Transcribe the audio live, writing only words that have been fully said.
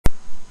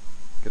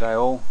G'day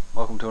all,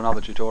 welcome to another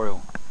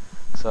tutorial.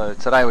 So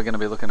today we're going to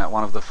be looking at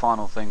one of the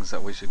final things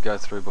that we should go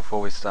through before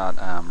we start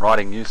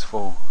writing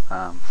useful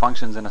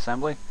functions in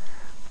assembly.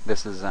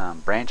 This is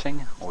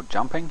branching or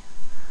jumping,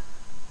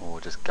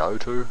 or just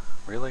goto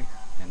really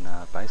in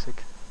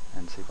BASIC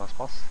and C++.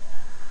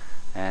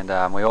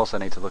 And we also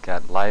need to look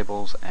at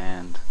labels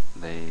and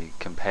the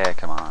compare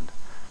command.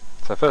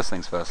 So first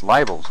things first,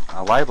 labels.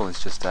 A label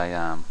is just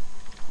a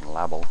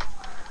label.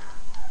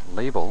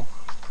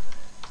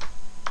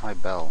 Hi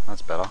Bell,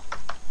 that's better.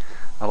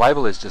 A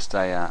label is just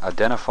a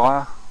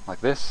identifier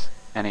like this.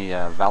 Any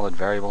valid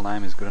variable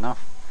name is good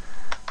enough,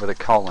 with a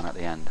colon at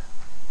the end.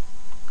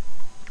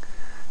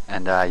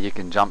 And you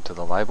can jump to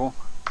the label.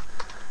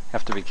 You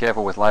have to be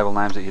careful with label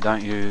names that you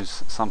don't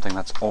use something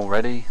that's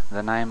already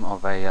the name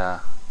of a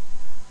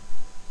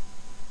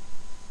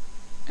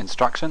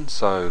instruction.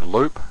 So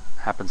loop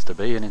happens to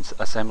be an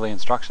assembly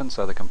instruction,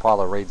 so the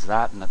compiler reads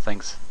that and it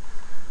thinks,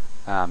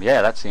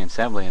 yeah, that's the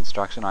assembly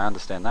instruction, I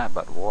understand that,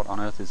 but what on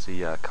earth is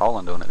the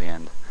colon doing at the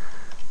end?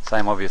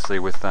 Same obviously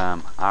with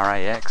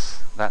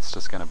RAX. That's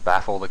just going to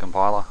baffle the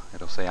compiler.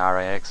 It'll see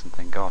RAX and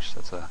think, gosh,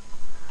 that's a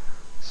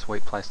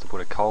sweet place to put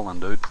a colon,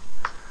 dude.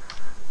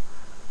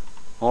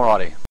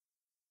 Alrighty.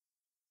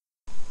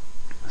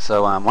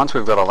 So once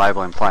we've got a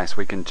label in place,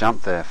 we can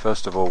jump there.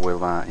 First of all,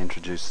 we'll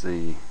introduce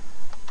the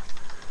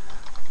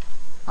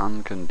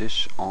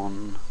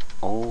unconditional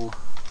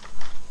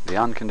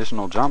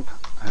jump,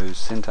 whose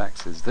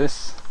syntax is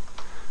this: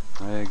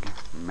 reg,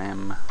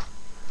 mem,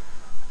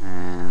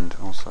 and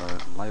also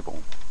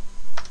label.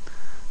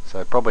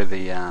 So probably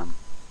the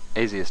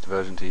easiest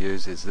version to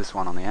use is this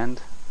one on the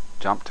end,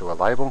 jump to a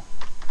label.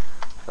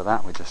 For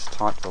that we just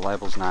type the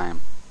label's name.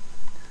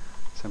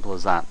 Simple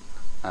as that.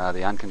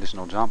 The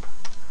unconditional jump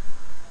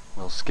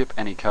will skip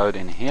any code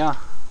in here,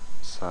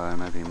 so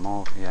maybe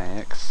mov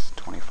eax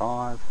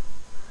 25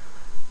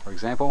 for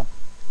example.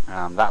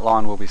 That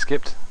line will be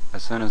skipped.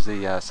 As soon as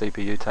the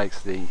CPU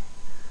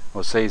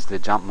sees the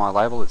jump my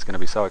label, it's going to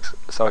be so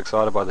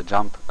excited by the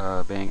jump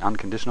being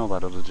unconditional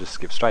that it'll just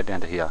skip straight down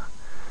to here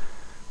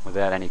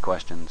without any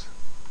questions.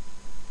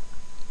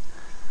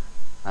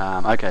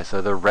 Okay,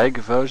 so the reg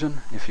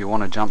version, if you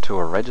want to jump to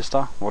a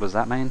register, what does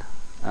that mean?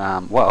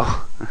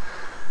 Well,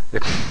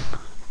 it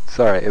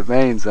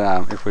means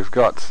if we've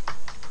got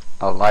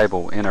a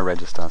label in a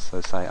register, so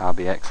say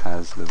RBX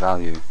has the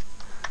value,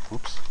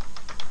 whoops,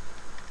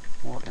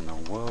 what in the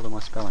world am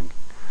I spelling?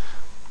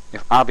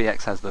 If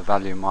RBX has the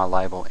value my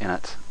label in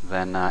it,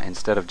 then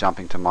instead of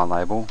jumping to my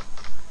label,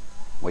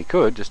 we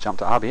could just jump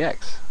to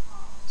RBX.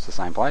 It's the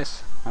same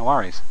place, no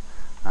worries.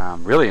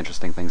 Really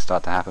interesting things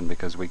start to happen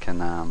because we can,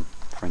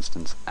 for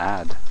instance,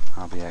 add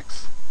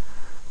RBX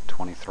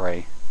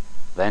 23,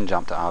 then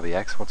jump to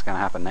RBX. What's going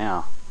to happen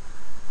now?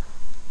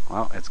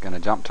 Well, it's going to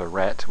jump to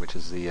ret, which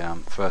is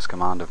the first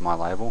command of my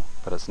label,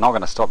 but it's not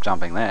going to stop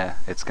jumping there.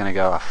 It's going to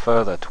go a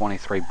further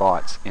 23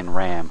 bytes in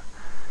RAM.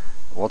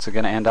 What's it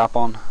going to end up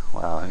on?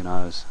 Well, who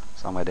knows?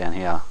 Somewhere down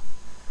here.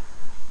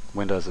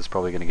 Windows is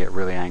probably going to get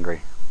really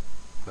angry.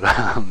 But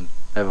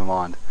never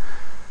mind.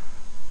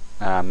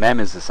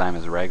 Mem is the same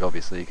as reg.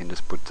 Obviously, you can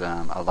just put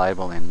a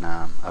label in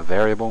a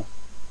variable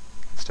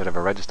instead of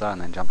a register and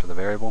then jump to the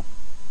variable.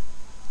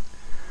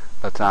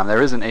 But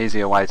there is an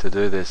easier way to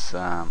do this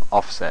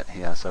offset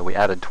here. So we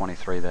added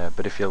 23 there.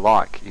 But if you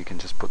like, you can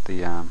just put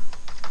the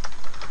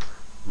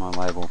my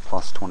label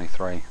plus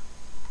 23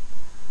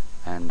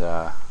 and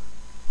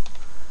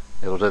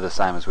it'll do the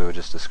same as we were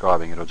just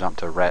describing. It'll jump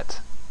to ret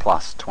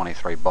plus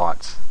 23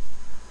 bytes.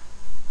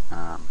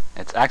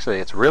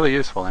 It's really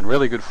useful and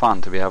really good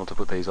fun to be able to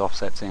put these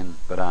offsets in,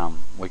 but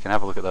we can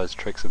have a look at those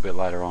tricks a bit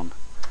later on.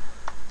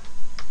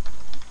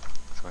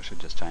 So I should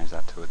just change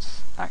that to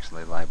it's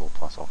actually label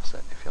plus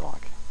offset if you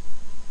like.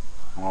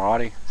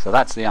 Alrighty, so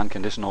that's the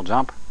unconditional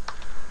jump,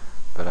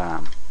 but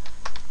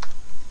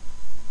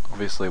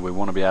obviously we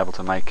want to be able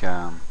to make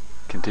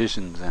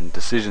conditions and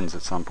decisions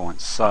at some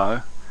point.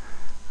 So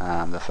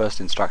the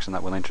first instruction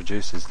that we'll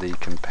introduce is the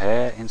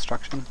compare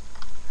instruction,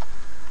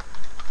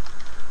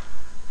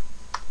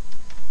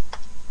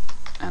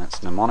 and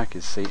its mnemonic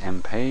is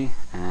CMP,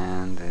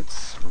 and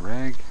its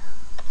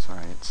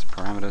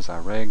parameters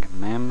are reg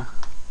mem,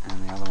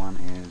 and the other one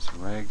is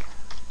reg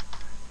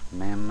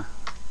mem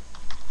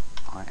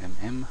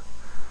imm.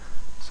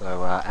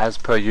 So as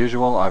per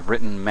usual, I've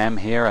written mem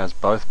here as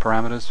both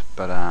parameters,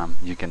 but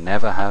you can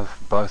never have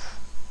both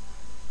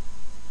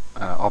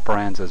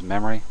operands as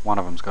memory. One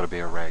of them's got to be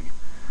a reg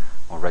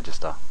or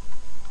register.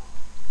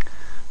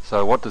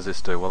 So what does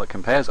this do? Well, it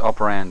compares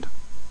operand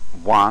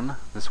 1,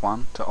 this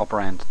one, to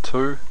operand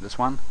 2, this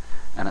one,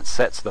 and it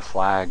sets the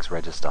flags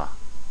register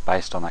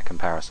based on that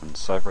comparison.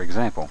 So for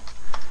example,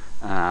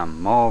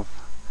 mov,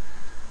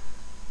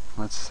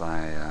 let's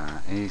say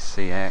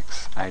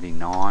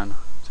ECX89,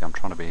 see I'm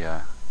trying to be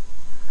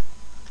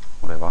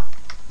whatever,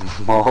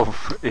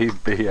 mov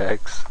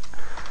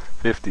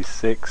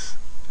EBX56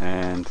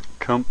 and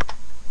comp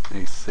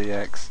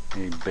ECX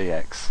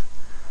EBX,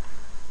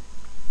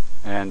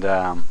 and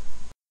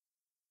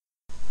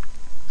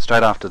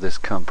straight after this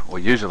comp, or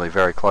usually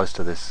very close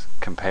to this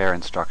compare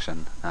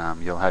instruction,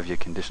 you'll have your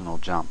conditional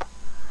jump.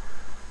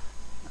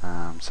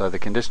 So the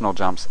conditional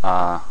jumps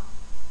are,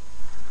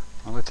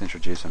 well, let's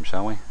introduce them,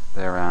 shall we?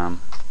 They're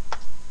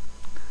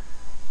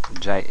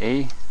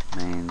JE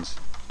means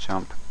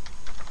jump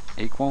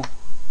equal.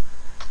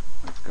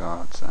 We've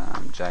got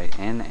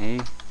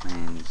JNE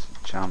means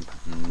jump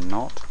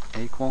not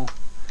equal.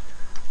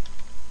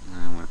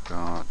 And we've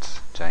got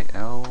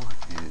JL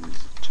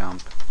is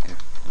jump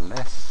if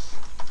less.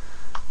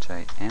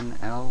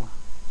 JNL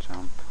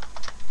jump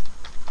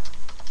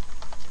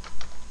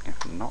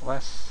if not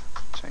less.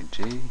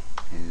 JG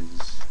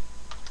is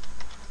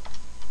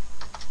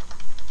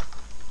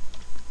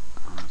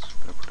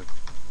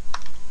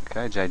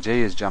okay, JG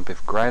is jump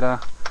if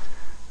greater.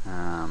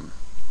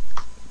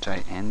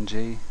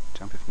 JNG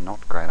jump if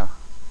not greater.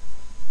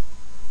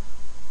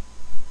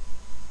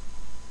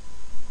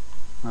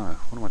 No,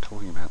 what am I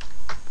talking about?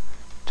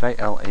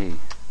 JLE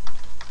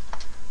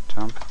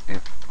jump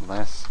if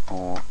less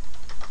or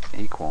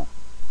equal.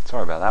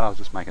 Sorry about that, I was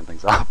just making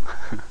things up.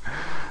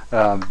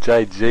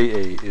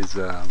 JGE is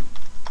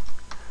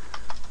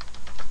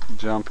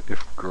jump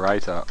if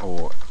greater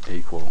or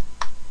equal.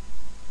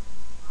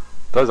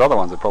 Those other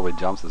ones are probably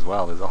jumps as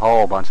well. There's a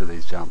whole bunch of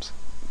these jumps,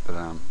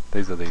 but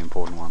these are the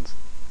important ones.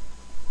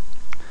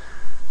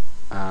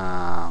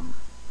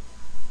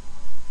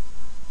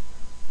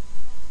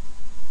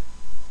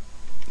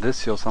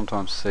 This you'll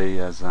sometimes see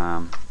as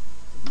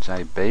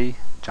JB,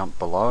 jump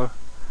below.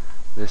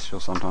 This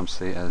you'll sometimes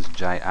see as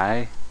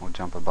JA, or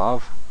jump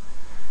above.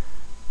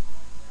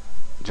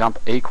 Jump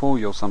equal,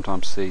 you'll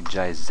sometimes see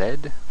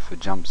JZ for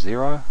jump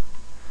 0.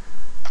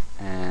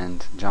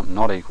 And jump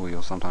not equal,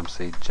 you'll sometimes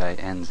see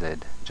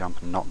JNZ,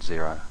 jump not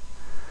 0.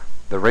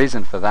 The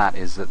reason for that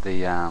is that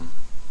the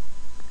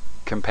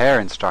compare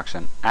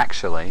instruction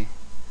actually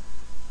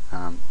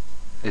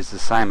is the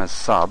same as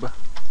sub.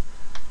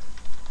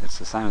 It's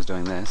the same as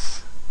doing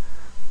this.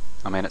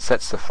 I mean, it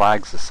sets the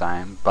flags the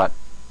same, but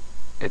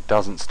it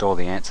doesn't store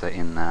the answer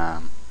in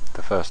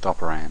the first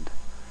operand.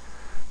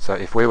 So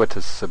if we were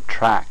to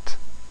subtract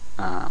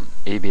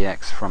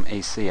EBX from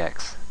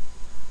ECX,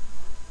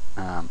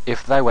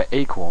 if they were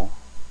equal,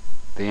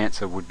 the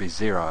answer would be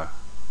 0.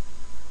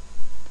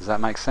 Does that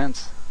make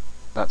sense?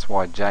 That's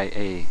why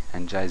JE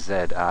and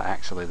JZ are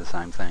actually the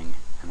same thing,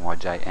 and why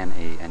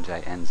JNE and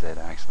JNZ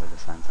are actually the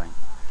same thing.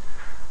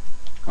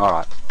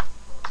 Alright,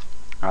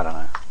 I don't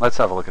know. Let's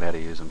have a look at how to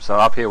use them. So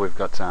up here we've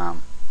got,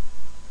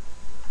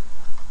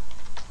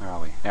 where are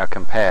we? Our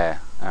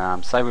compare.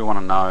 Say we want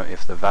to know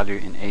if the value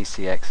in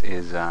ECX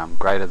is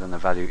greater than the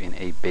value in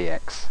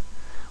EBX.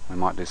 We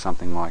might do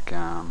something like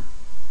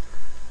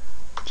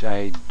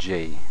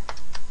JG,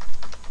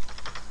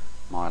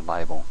 my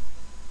label.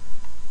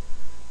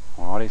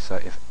 Alrighty, so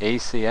if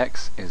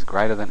ECX is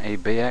greater than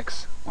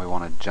EBX, we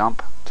want to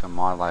jump to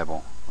my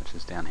label, which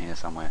is down here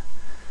somewhere.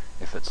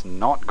 If it's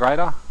not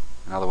greater,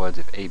 in other words,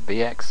 if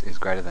EBX is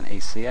greater than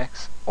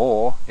ECX,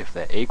 or if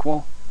they're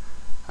equal,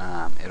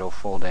 it'll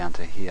fall down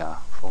to here,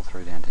 fall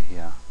through down to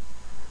here.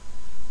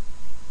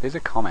 These are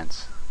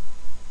comments.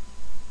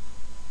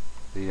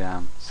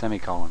 The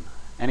semicolon.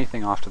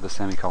 Anything after the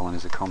semicolon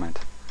is a comment.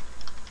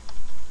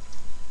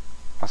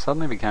 I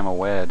suddenly became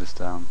aware just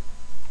I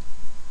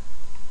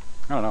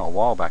don't know, a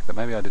while back, that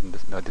maybe I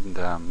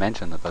didn't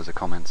mention that those are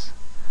comments.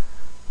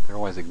 They're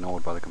always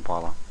ignored by the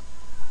compiler.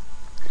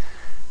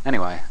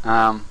 Anyway,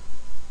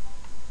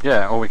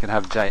 yeah, or we could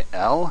have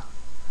JL.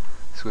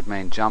 This would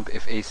mean jump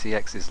if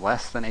ECX is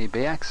less than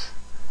EBX.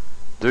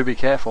 Do be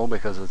careful,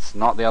 because it's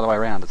not the other way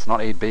around. It's not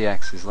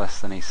EBX is less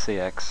than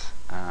ECX.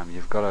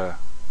 You've got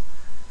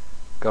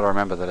to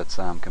remember that it's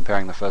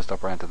comparing the first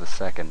operand to the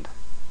second.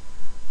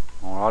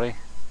 Alrighty.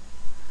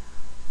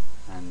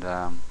 And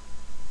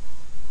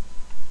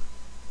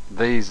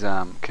these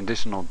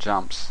conditional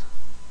jumps,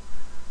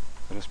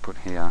 I'll just put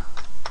here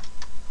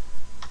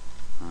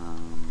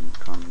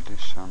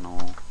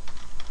conditional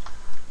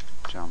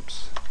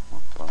jumps.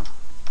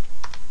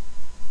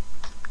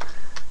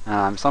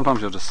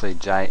 Sometimes you'll just see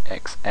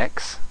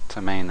JXX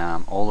to mean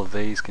all of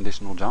these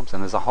conditional jumps,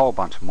 and there's a whole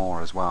bunch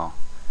more as well.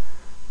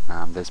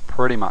 There's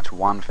pretty much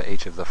one for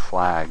each of the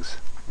flags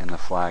in the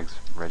flags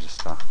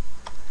register.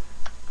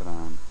 But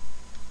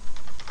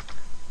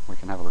we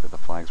can have a look at the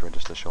flags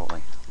register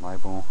shortly.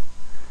 Label.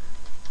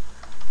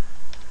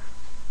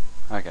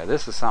 Okay,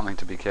 this is something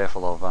to be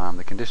careful of.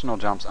 The conditional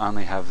jumps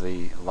only have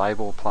the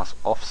label plus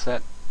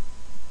offset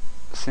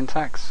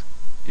syntax.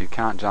 You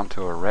can't jump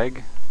to a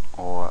reg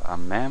or a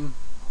mem,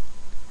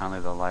 only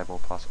the label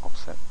plus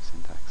offset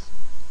syntax.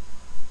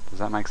 Does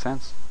that make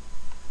sense?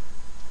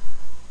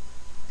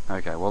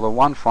 Okay, well, the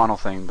one final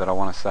thing that I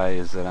want to say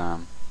is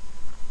that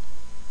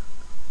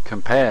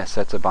compare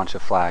sets a bunch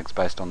of flags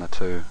based on the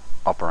two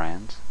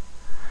operands,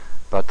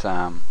 but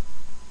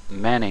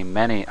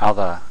many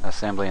other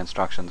assembly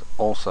instructions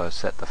also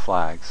set the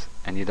flags,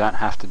 and you don't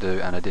have to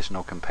do an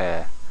additional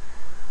compare.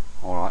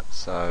 Alright,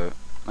 so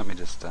let me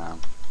just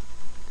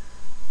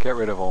get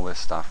rid of all this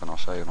stuff and I'll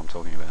show you what I'm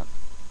talking about.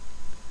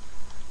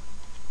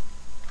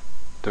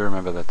 do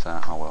remember that,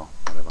 oh well,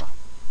 whatever.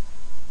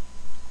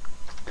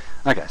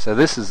 Okay, so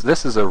this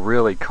is a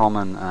really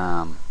common,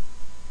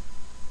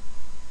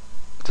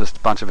 just a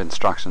bunch of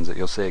instructions that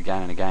you'll see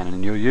again and again,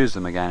 and you'll use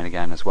them again and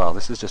again as well.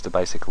 This is just a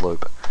basic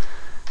loop.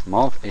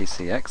 Mov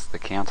ECX, the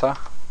counter,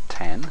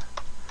 10.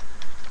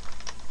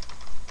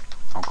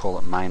 I'll call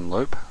it main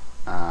loop.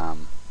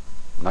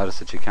 Notice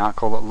that you can't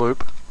call it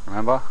loop,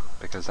 remember,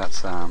 because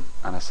that's an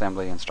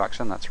assembly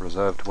instruction, that's a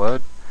reserved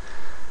word.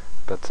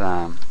 But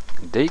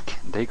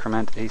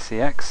decrement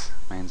ECX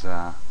means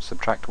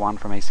subtract 1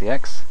 from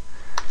ECX.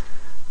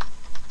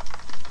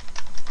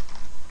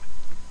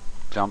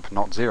 Jump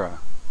not 0.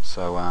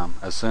 So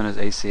as soon as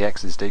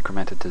ECX is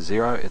decremented to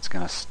 0, it's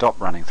going to stop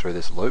running through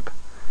this loop,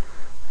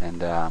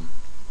 and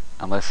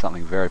unless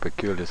something very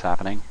peculiar is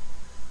happening,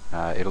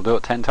 it'll do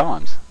it 10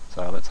 times.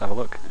 So let's have a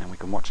look, and we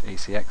can watch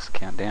ECX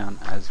count down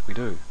as we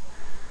do.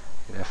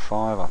 Hit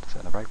F5 after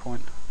setting a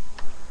breakpoint.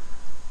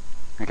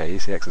 Okay,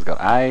 ECX has got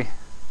A,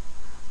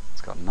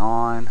 it's got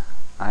 9,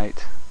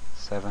 8,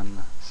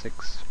 7,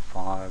 6,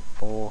 5,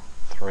 4,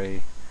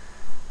 3.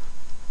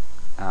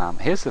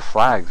 Here's the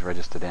flags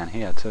register down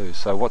here too.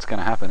 So what's going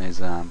to happen is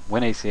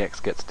when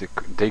ECX gets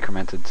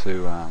decremented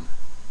to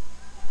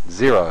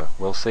 0,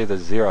 we'll see the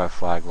 0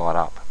 flag light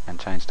up and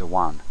change to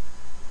 1.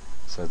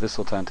 So this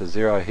will turn to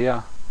 0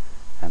 here,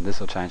 and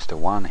this will change to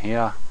 1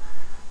 here,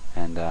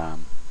 and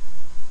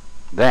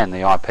then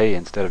the IP,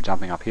 instead of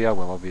jumping up here,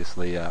 will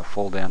obviously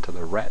fall down to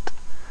the ret.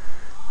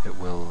 It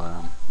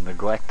will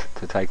neglect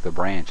to take the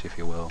branch, if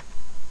you will.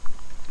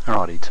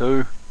 Alrighty,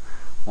 2,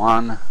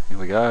 1, here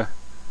we go.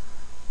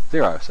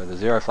 0. So the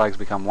 0 flags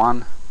become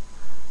 1,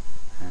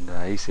 and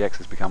ECX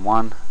has become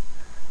 1,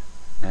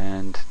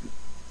 and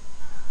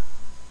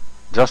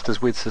just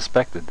as we'd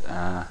suspected,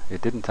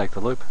 it didn't take the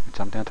loop, it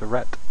jumped down to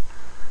ret.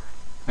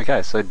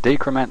 Okay, so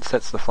decrement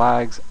sets the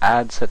flags,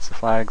 add sets the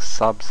flags,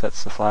 sub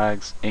sets the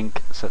flags,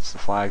 inc sets the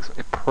flags.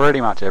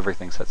 Pretty much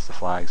everything sets the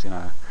flags, you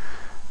know.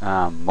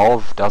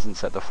 Mov doesn't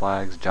set the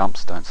flags,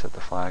 jumps don't set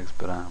the flags,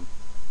 but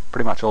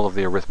pretty much all of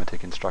the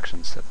arithmetic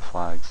instructions set the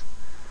flags,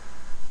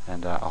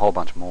 and a whole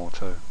bunch more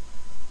too.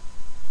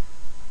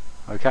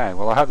 Okay,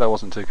 well I hope that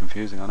wasn't too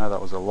confusing. I know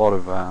that was a lot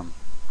of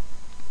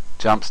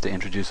jumps to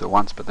introduce at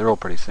once, but they're all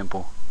pretty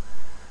simple.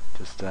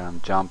 Just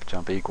jump,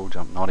 jump equal,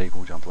 jump not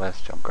equal, jump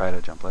less, jump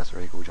greater, jump less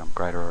or equal, jump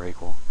greater or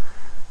equal.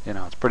 You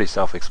know, it's pretty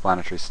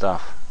self-explanatory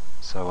stuff.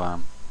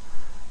 So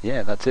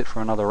yeah, that's it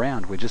for another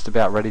round. We're just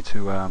about ready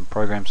to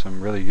program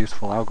some really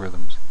useful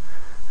algorithms.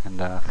 And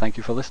thank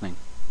you for listening.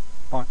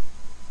 Bye.